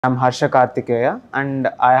I'm Harsha Karthikeya and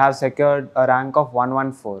I have secured a rank of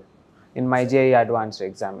 114 in my JEE advanced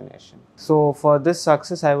examination. So for this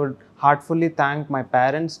success, I would heartfully thank my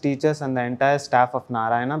parents, teachers and the entire staff of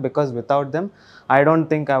Narayana, because without them, I don't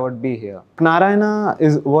think I would be here. Narayana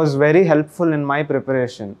was very helpful in my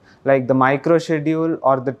preparation. Like the micro schedule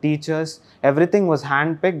or the teachers, everything was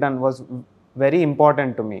handpicked and was very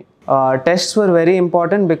important to me. Tests were very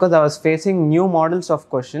important because I was facing new models of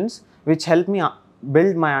questions which helped me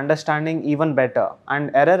build my understanding even better,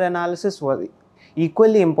 and error analysis was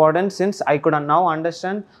equally important since I could now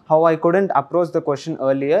understand how I couldn't approach the question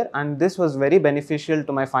earlier, and this was very beneficial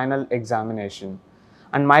to my final examination.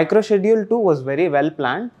 And micro schedule too was very well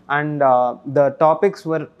planned, and the topics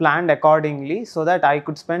were planned accordingly so that I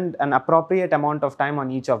could spend an appropriate amount of time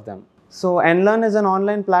on each of them. So NLearn is an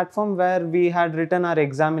online platform where we had written our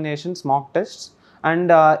examinations, mock tests,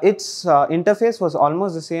 and its interface was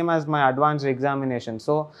almost the same as my advanced examination.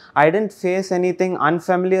 So I didn't face anything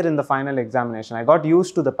unfamiliar in the final examination. I got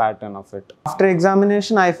used to the pattern of it. After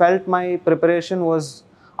examination, I felt my preparation was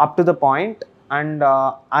up to the point, and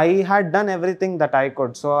I had done everything that I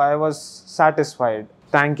could. So I was satisfied.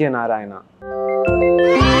 Thank you, Narayana.